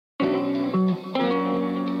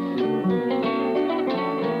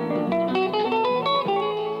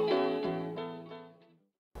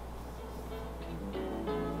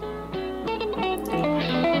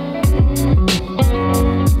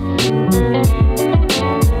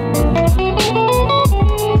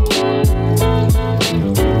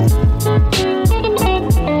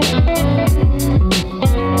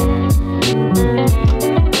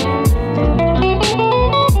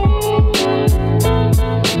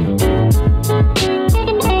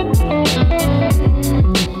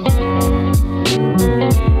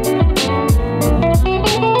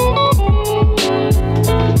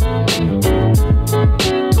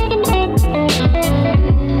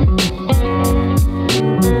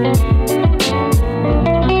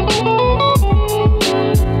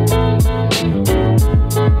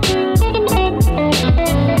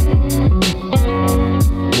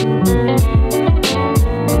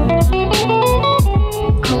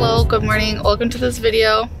Good morning, welcome to this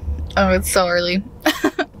video. Oh, it's so early.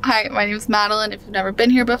 Hi, my name is Madeline. If you've never been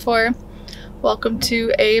here before, welcome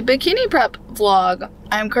to a bikini prep vlog.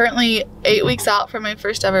 I'm currently 8 weeks out from my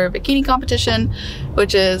first ever bikini competition,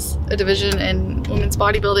 which is a division in women's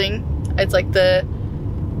bodybuilding. It's like the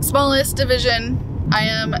smallest division. I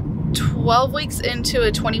am 12 weeks into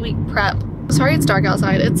a 20-week prep. Sorry it's dark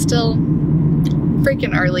outside, it's still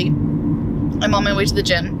freaking early. I'm on my way to the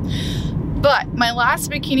gym. But my last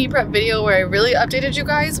bikini prep video where I really updated you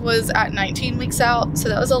guys was at 19 weeks out, so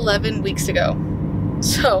that was 11 weeks ago.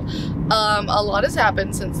 So a lot has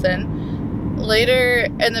happened since then. Later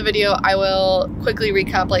in the video I will quickly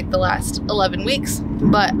recap like the last 11 weeks,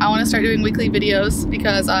 but I want to start doing weekly videos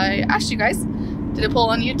because I asked you guys, did a poll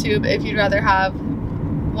on YouTube if you'd rather have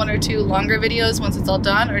 1 or 2 longer videos once it's all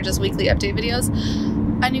done or just weekly update videos,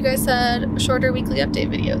 and you guys said shorter weekly update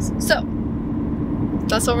videos. So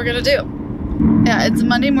that's what we're gonna do. Yeah, it's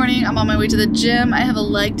Monday morning. I'm on my way to the gym. I have a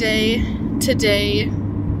leg day today.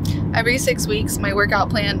 Every 6 weeks, my workout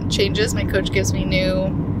plan changes. My coach gives me new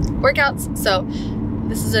workouts. So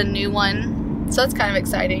this is a new one. So that's kind of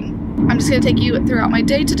exciting. I'm just gonna take you throughout my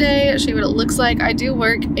day today, show you what it looks like. I do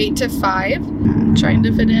work 8 to 5. I'm trying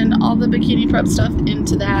to fit in all the bikini prep stuff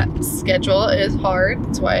into that schedule. It is hard.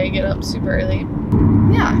 That's why I get up super early.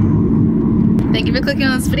 Yeah. Thank you for clicking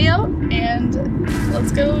on this video, and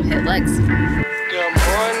let's go hit legs. Good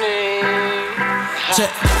morning. Check,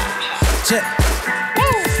 check.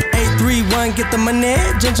 831, get the money.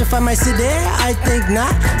 Gentrify my city, I think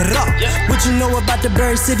not. Raw. What you know about the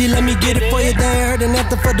Berry City? Let me get it for you. They heard an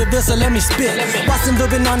anthem for the bill, so let me spit. Watson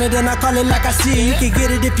building on it, and I call it like I see it. You can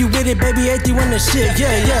get it if you with it, baby. 831 the shit,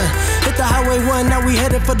 yeah, yeah. Hit the highway 1, now we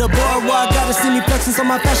headed for the boardwalk. Gotta see me flexing, so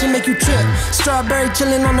my fashion make you trip. Strawberry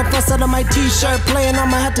chilling on the front side of my t-shirt, playing on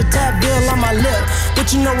my hat to tap bill on my lip. What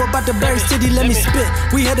you know about the Berry City? Let me spit.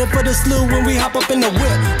 We headed for the slew when we hop up in the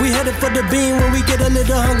whip. We headed for the bean when we get a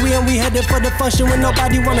little hungry, and we headed for the function when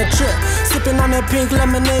nobody wanna trip. Sipping on that pink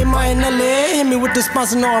lemonade, Martinelli. Hit me with the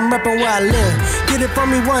sponsor, know I'm reppin' where I live. Get it for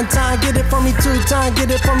me 1 time, get it for me 2 times, get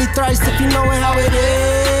it for me thrice if you know it how it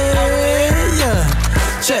is. Yeah.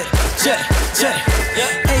 Check, check, check.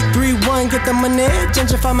 831, get the money.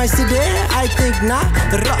 Gentrify my city, I think not.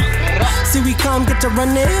 Raw. See we come, get to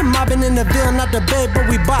running. Mobbing in the ville, not the bed, but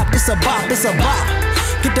we bop. It's a bop, it's a bop.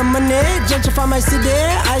 Get the money, gentrify my city,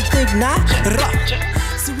 I think not. Raw.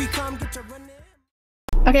 See we come, get to running.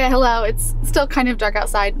 Okay, hello. It's still kind of dark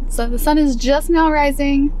outside, so the sun is just now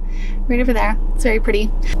rising. Right over there. It's very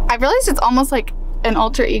pretty. I realized it's almost like an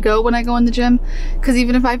alter ego when I go in the gym, because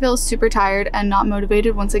even if I feel super tired and not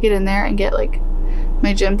motivated, once I get in there and get like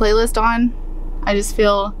my gym playlist on, I just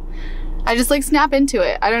like snap into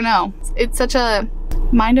it. I don't know. It's such a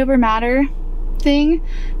mind over matter thing.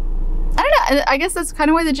 I don't know. I guess that's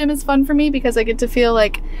kind of why the gym is fun for me, because I get to feel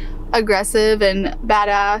like aggressive and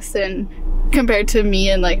badass, and compared to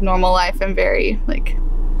me in like normal life, I'm very like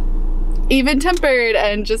even-tempered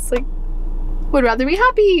and just like would rather be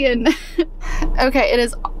happy. And okay, it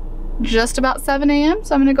is just about 7 a.m.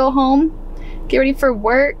 so I'm gonna go home, get ready for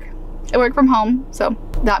work. I work from home, so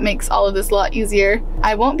that makes all of this a lot easier.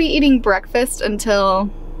 I won't be eating breakfast until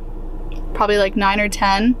probably like 9 or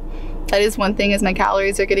 10. That is one thing, as my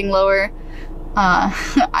calories are getting lower.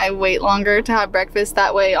 I wait longer to have breakfast,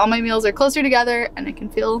 that way all my meals are closer together and I can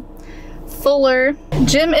feel fuller.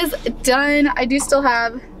 Gym is done. I do still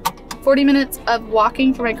have 40 minutes of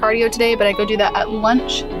walking for my cardio today, but I go do that at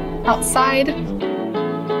lunch outside.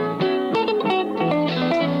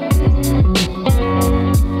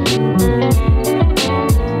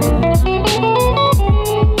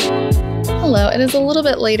 Hello, it is a little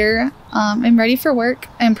bit later. I'm ready for work.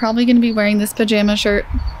 I'm probably going to be wearing this pajama shirt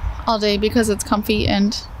all day because it's comfy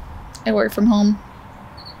and I work from home.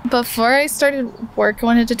 Before I started work, I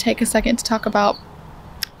wanted to take a second to talk about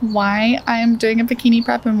why I'm doing a bikini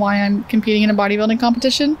prep and why I'm competing in a bodybuilding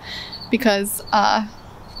competition, because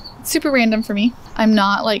it's super random for me. I'm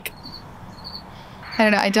not like, I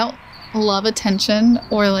don't know, I don't love attention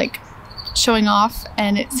or like showing off,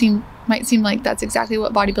 and it might seem like that's exactly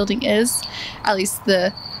what bodybuilding is, at least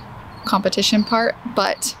the competition part.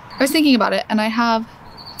 But I was thinking about it, and I have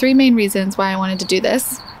 3 main reasons why I wanted to do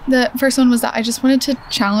this. The first one was that I just wanted to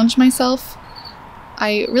challenge myself.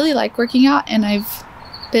 I really like working out, and I've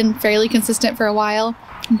been fairly consistent for a while,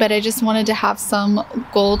 but I just wanted to have some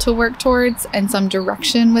goal to work towards and some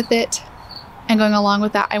direction with it. And going along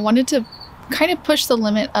with that, I wanted to kind of push the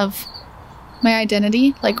limit of my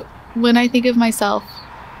identity. Like, when I think of myself,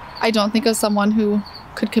 I don't think of someone who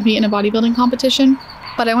could compete in a bodybuilding competition,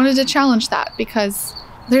 but I wanted to challenge that because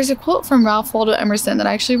there's a quote from Ralph Waldo Emerson that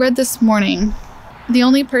I actually read this morning the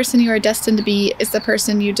only person you are destined to be is the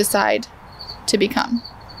person you decide to become,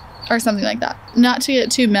 or something like that. Not to get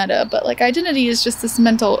too meta, but like identity is just this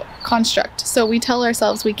mental construct. So we tell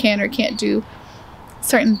ourselves we can or can't do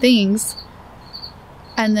certain things,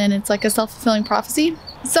 and then it's like a self-fulfilling prophecy.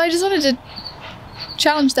 So I just wanted to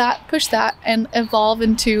challenge that, push that, and evolve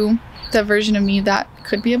into the version of me that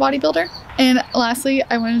could be a bodybuilder. And lastly,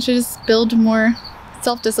 I wanted to just build more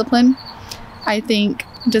self-discipline. I think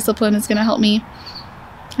discipline is going to help me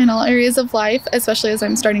in all areas of life, especially as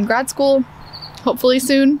I'm starting grad school, hopefully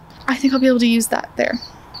soon. I think I'll be able to use that there.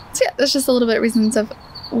 So yeah, that's just a little bit of reasons of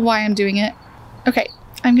why I'm doing it. Okay,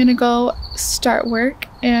 I'm gonna go start work,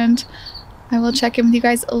 and I will check in with you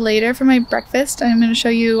guys later for my breakfast. I'm gonna show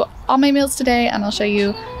you all my meals today, and I'll show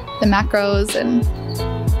you the macros and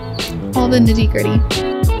all the nitty-gritty.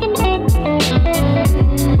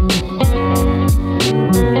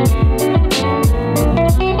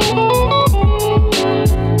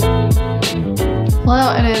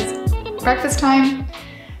 Hello, it is breakfast time.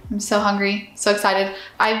 I'm so hungry, so excited.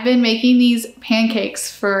 I've been making these pancakes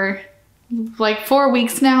for like 4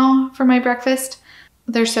 weeks now for my breakfast.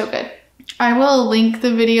 They're so good. I will link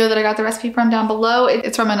the video that I got the recipe from down below.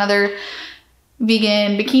 It's from another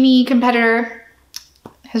vegan bikini competitor.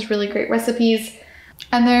 It has really great recipes,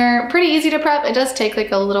 and they're pretty easy to prep. It does take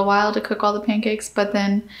like a little while to cook all the pancakes, but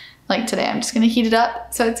then like today I'm just gonna heat it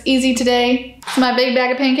up. So it's easy today. It's my big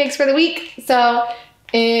bag of pancakes for the week. So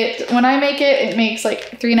when I make it, it makes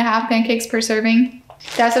like 3.5 pancakes per serving.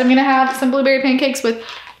 That's what I'm gonna have, some blueberry pancakes with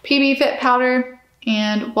PB Fit powder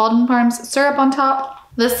and Walden Farms syrup on top.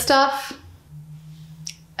 This stuff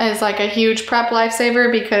is like a huge prep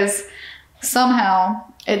lifesaver because somehow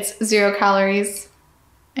it's 0 calories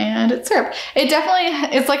and it's syrup.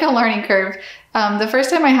 It's like a learning curve. The first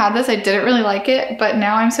time I had this, I didn't really like it, but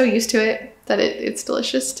now I'm so used to it that it's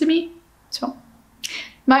delicious to me. So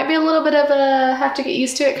might be a little bit of a have to get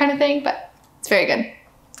used to it kind of thing, but it's very good.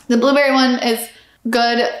 The blueberry one is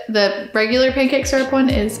good. The regular pancake syrup one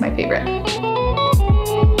is my favorite.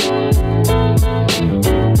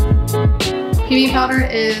 PB powder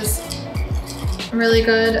is really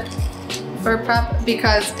good for prep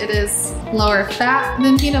because it is lower fat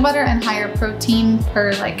than peanut butter and higher protein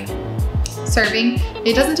per like serving.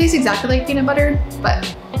 It doesn't taste exactly like peanut butter,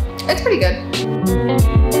 but it's pretty good.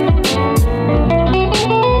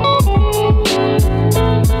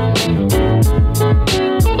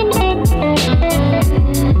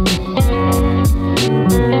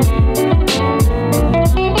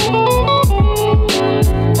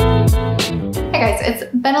 It's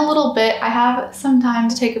been a little bit. I have some time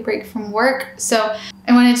to take a break from work, so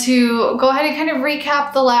I wanted to go ahead and kind of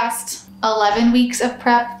recap the last 11 weeks of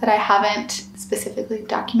prep that I haven't specifically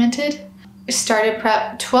documented. I started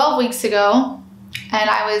prep 12 weeks ago, and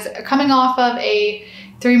I was coming off of a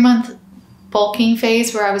 3-month bulking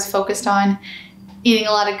phase where I was focused on eating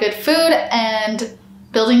a lot of good food and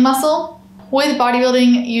building muscle. With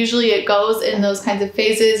bodybuilding, usually it goes in those kinds of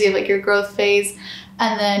phases. You have like your growth phase,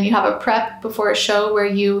 and then you have a prep before a show where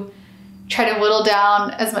you try to whittle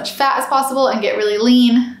down as much fat as possible and get really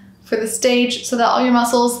lean for the stage so that all your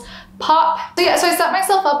muscles pop. So yeah, so I set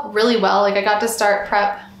myself up really well. Like I got to start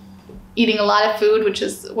prep eating a lot of food, which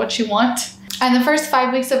is what you want. And the first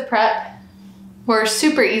 5 weeks of prep were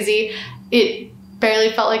super easy. It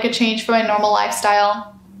barely felt like a change from my normal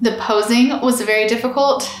lifestyle. The posing was very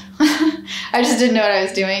difficult. I just didn't know what I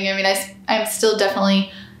was doing. I mean, I'm still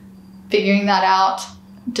definitely figuring that out.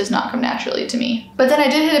 It does not come naturally to me. But then I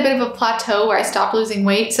did hit a bit of a plateau where I stopped losing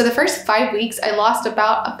weight. So the first 5 weeks, I lost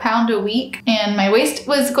about 1 pound a week and my waist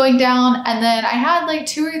was going down. And then I had like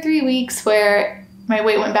 2 or 3 weeks where my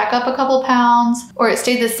weight went back up a couple pounds or it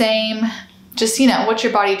stayed the same. Just, you know, what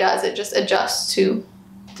your body does, it just adjusts to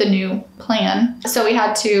the new plan. So we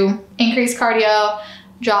had to increase cardio,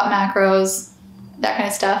 drop macros, that kind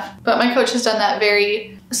of stuff. But my coach has done that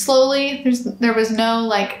very slowly. There was no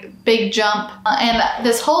like big jump. And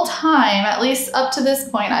this whole time, at least up to this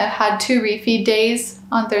point, I've had 2 refeed days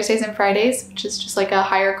on Thursdays and Fridays, which is just like a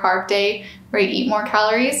higher carb day where you eat more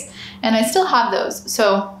calories. And I still have those.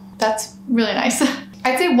 So that's really nice.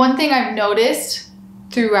 I'd say one thing I've noticed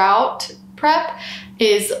throughout prep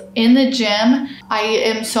is in the gym, I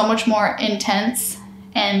am so much more intense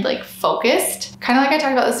and like focused. Kind of like I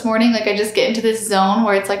talked about this morning, like I just get into this zone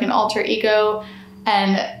where it's like an alter ego,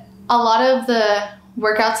 and a lot of the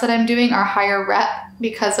workouts that I'm doing are higher rep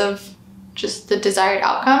because of just the desired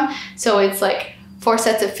outcome. So it's like 4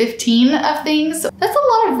 sets of 15 of things. That's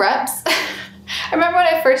a lot of reps. I remember when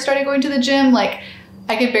I first started going to the gym, like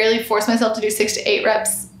I could barely force myself to do 6 to 8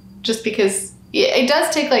 reps just because it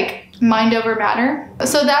does take like mind over matter.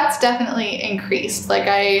 So that's definitely increased. Like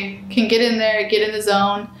I can get in there, get in the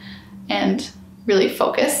zone and really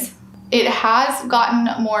focus. It has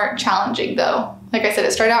gotten more challenging though. Like I said,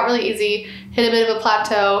 it started out really easy, hit a bit of a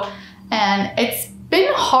plateau, and it's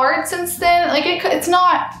been hard since then. Like it's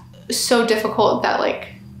not so difficult that like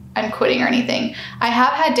I'm quitting or anything. I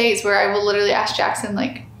have had days where I will literally ask Jackson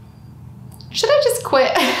like, should I just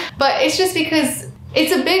quit? But it's just because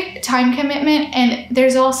it's a big time commitment and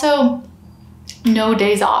there's also no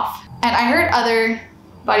days off. And I heard other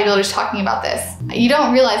bodybuilders talking about this. You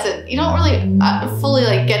don't realize it. You don't really fully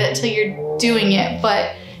like get it till you're doing it.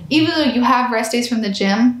 But even though you have rest days from the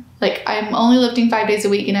gym, like I'm only lifting 5 days a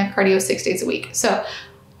week and I have cardio 6 days a week. So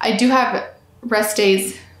I do have rest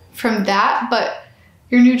days from that, but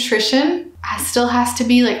your nutrition still has to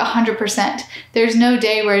be like 100%. There's no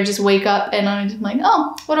day where I just wake up and I'm like,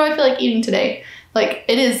 oh, what do I feel like eating today? Like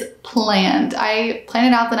it is planned. I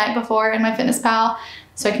plan it out the night before in my FitnessPal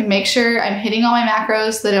so I can make sure I'm hitting all my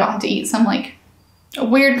macros so that I don't have to eat some like a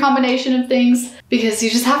weird combination of things, because you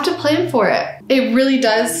just have to plan for it. It really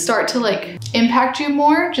does start to like impact you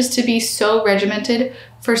more just to be so regimented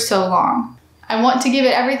for so long. I want to give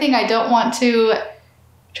it everything. I don't want to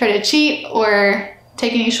try to cheat or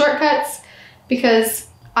take any shortcuts, because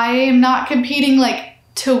I am not competing like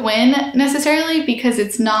to win necessarily, because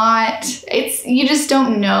you just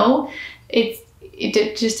don't know. It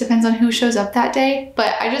just depends on who shows up that day,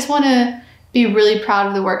 but I just want to be really proud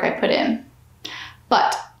of the work I put in.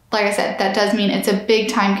 But like I said, that does mean it's a big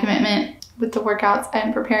time commitment with the workouts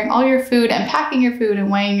and preparing all your food and packing your food and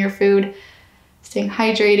weighing your food, staying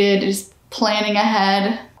hydrated, just planning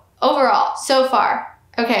ahead. Overall, so far,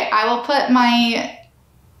 okay, I will put my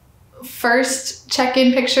first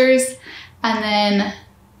check-in pictures and then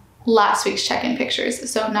last week's check-in pictures,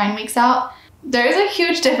 so 9 weeks out. There's a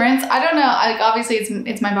huge difference. I don't know, like obviously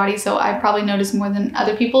it's my body, so I probably notice more than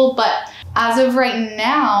other people, but as of right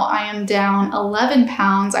now, I am down 11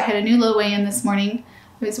 pounds. I had a new low weigh-in this morning.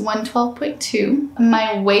 It was 112.2.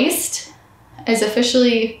 My waist is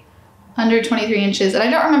officially under 23 inches, and I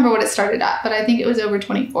don't remember what it started at, but I think it was over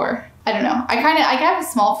 24. I don't know. I have a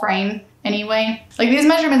small frame anyway. Like these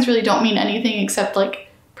measurements really don't mean anything except like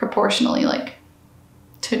proportionally, like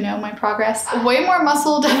to know my progress. Way more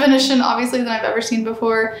muscle definition obviously than I've ever seen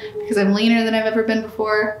before, because I'm leaner than I've ever been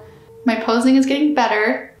before. My posing is getting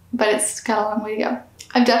better, but it's got a long way to go.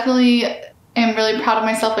 I definitely am really proud of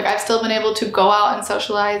myself. Like I've still been able to go out and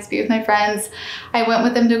socialize, be with my friends. I went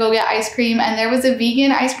with them to go get ice cream, and there was a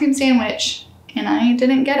vegan ice cream sandwich and I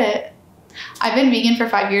didn't get it. I've been vegan for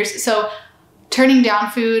 5 years, so turning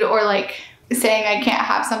down food or like saying I can't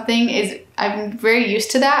have something I'm very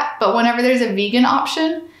used to that. But whenever there's a vegan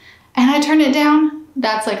option and I turn it down,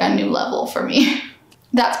 that's like a new level for me.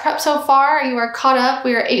 That's prep so far. You are caught up.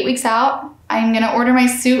 We are 8 weeks out. I'm gonna order my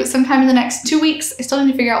suit sometime in the next 2 weeks. I still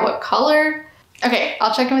need to figure out what color. Okay,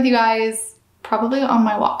 I'll check in with you guys probably on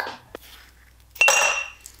my walk.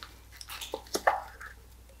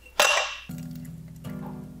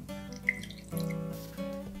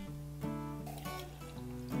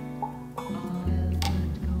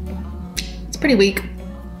 Pretty weak.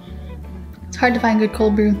 It's hard to find good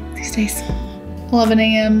cold brew these days. 11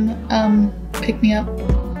 a.m. Pick me up.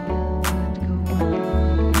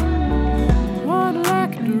 What a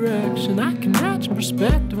lack of direction. I can match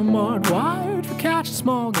perspective. I'm hardwired for catch a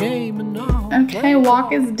small game and all. Okay,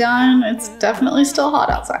 walk is done. It's definitely still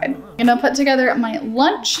hot outside. I'm gonna put together my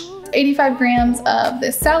lunch. 85 grams of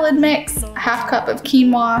this salad mix, half cup of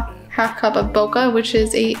quinoa, half cup of boca, which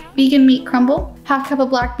is a vegan meat crumble, half cup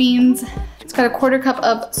of black beans. It's got a 1/4 cup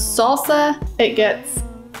of salsa. It gets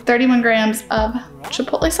 31 grams of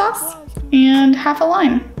chipotle sauce and half a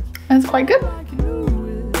lime. That's quite good.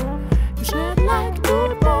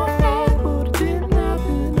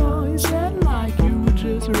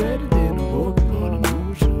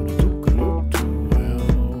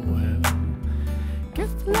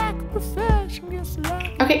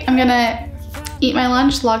 Okay, I'm gonna eat my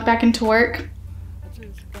lunch, log back into work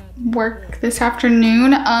this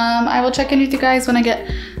afternoon. I will check in with you guys when I get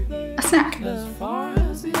a snack. As far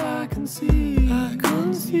as the eye can see, I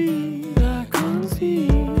can see, I can see,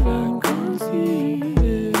 I can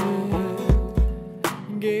see.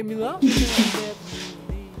 Gave me love.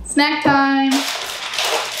 Snack time.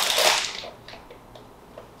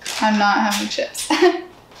 I'm not having chips.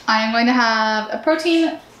 I am going to have a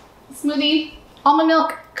protein smoothie, almond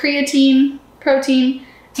milk, creatine, protein,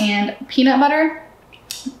 and peanut butter,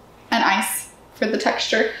 and ice for the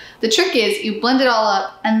texture. The trick is you blend it all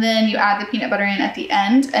up and then you add the peanut butter in at the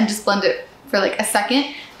end and just blend it for like a second,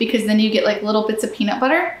 because then you get like little bits of peanut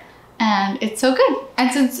butter and it's so good.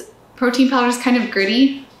 And since protein powder is kind of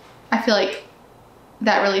gritty. I feel like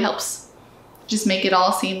that really helps just make it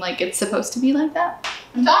all seem like it's supposed to be like that.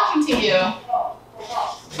 I'm talking to you.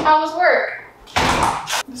 How was work?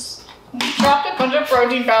 Just dropped a bunch of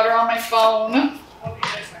protein powder on my phone.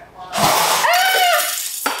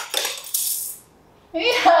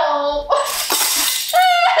 Help!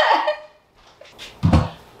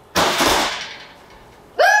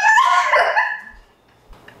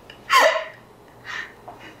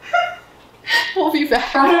 We'll be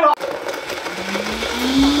back.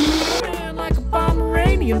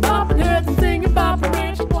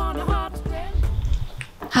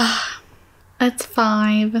 It's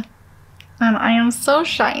 5 and I am so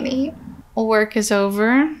shiny. Work is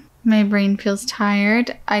over. My brain feels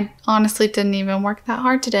tired. I honestly didn't even work that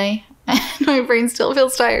hard today and my brain still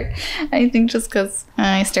feels tired. I think just because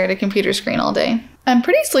I stared at a computer screen all day. I'm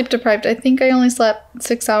pretty sleep deprived. I think I only slept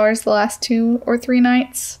 6 hours the last 2 or 3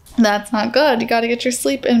 nights. That's not good. You gotta get your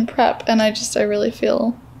sleep in prep, and I really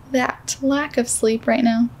feel that lack of sleep right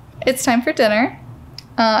now. It's time for dinner.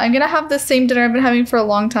 I'm gonna have the same dinner I've been having for a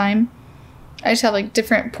long time. I just have like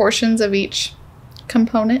different portions of each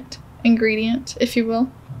component, ingredient, if you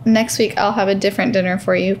will. Next week I'll have a different dinner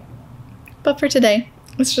for you. But for today,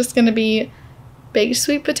 it's just gonna be baked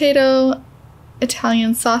sweet potato,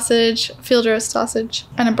 Italian sausage, field roast sausage,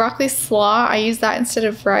 and a broccoli slaw. I use that instead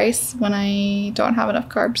of rice when I don't have enough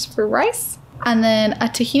carbs for rice. And then a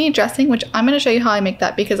tahini dressing, which I'm gonna show you how I make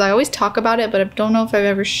that because I always talk about it, but I don't know if I've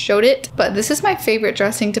ever showed it. But this is my favorite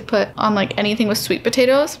dressing to put on like anything with sweet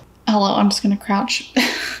potatoes. Hello, I'm just gonna crouch.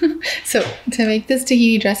 So to make this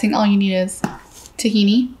tahini dressing, all you need is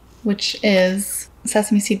tahini, which is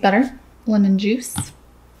sesame seed butter, lemon juice,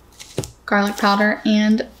 garlic powder,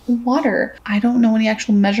 and water. I don't know any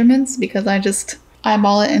actual measurements because I just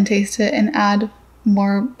eyeball it and taste it and add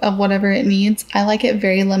more of whatever it needs. I like it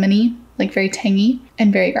very lemony, like very tangy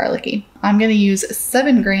and very garlicky. I'm gonna use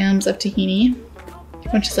 7 grams of tahini,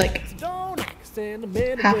 which is like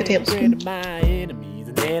half a tablespoon.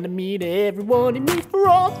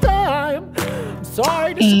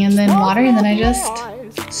 And then water, and then I just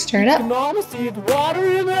stir it up.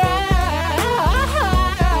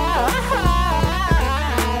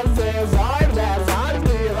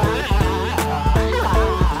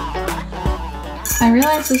 I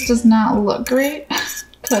realize this does not look great,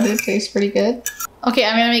 but it tastes pretty good. Okay,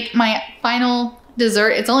 I'm gonna make my final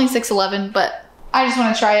dessert. It's only 6:11, but I just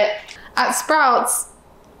wanna try it. At Sprouts,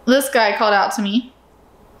 this guy called out to me.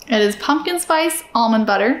 It is pumpkin spice almond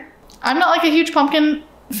butter. I'm not like a huge pumpkin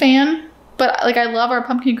fan, but like I love our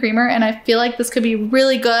pumpkin creamer and I feel like this could be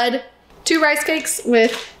really good. 2 rice cakes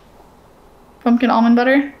with pumpkin almond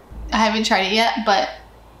butter. I haven't tried it yet, but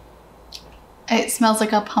it smells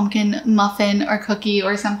like a pumpkin muffin or cookie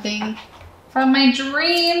or something from my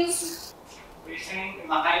dreams. Are you singing in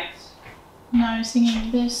the Heights? No, I'm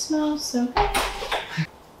singing This Smells So Good.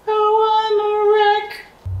 Oh, I'm a wreck.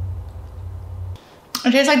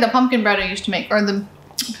 It tastes like the pumpkin bread I used to make, or the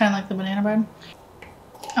kind of like the banana bread.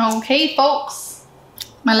 Okay, folks,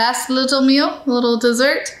 my last little meal, little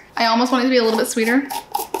dessert. I almost want it to be a little bit sweeter,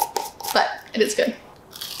 but it is good.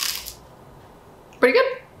 Pretty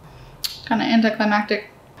good. Kind of anticlimactic.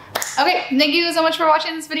 Okay, thank you so much for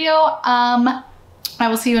watching this video. I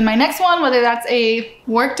will see you in my next one, whether that's a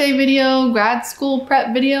workday video, grad school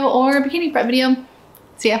prep video, or a bikini prep video.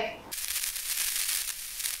 See ya.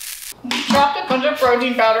 Dropped a bunch of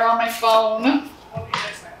protein powder on my phone.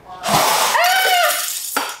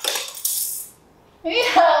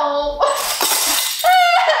 Help!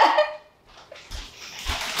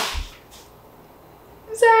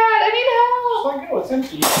 I'm sad, I need help! Oh, no, it's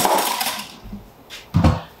empty.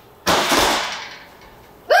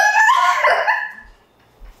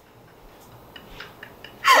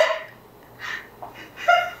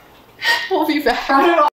 We'll be back.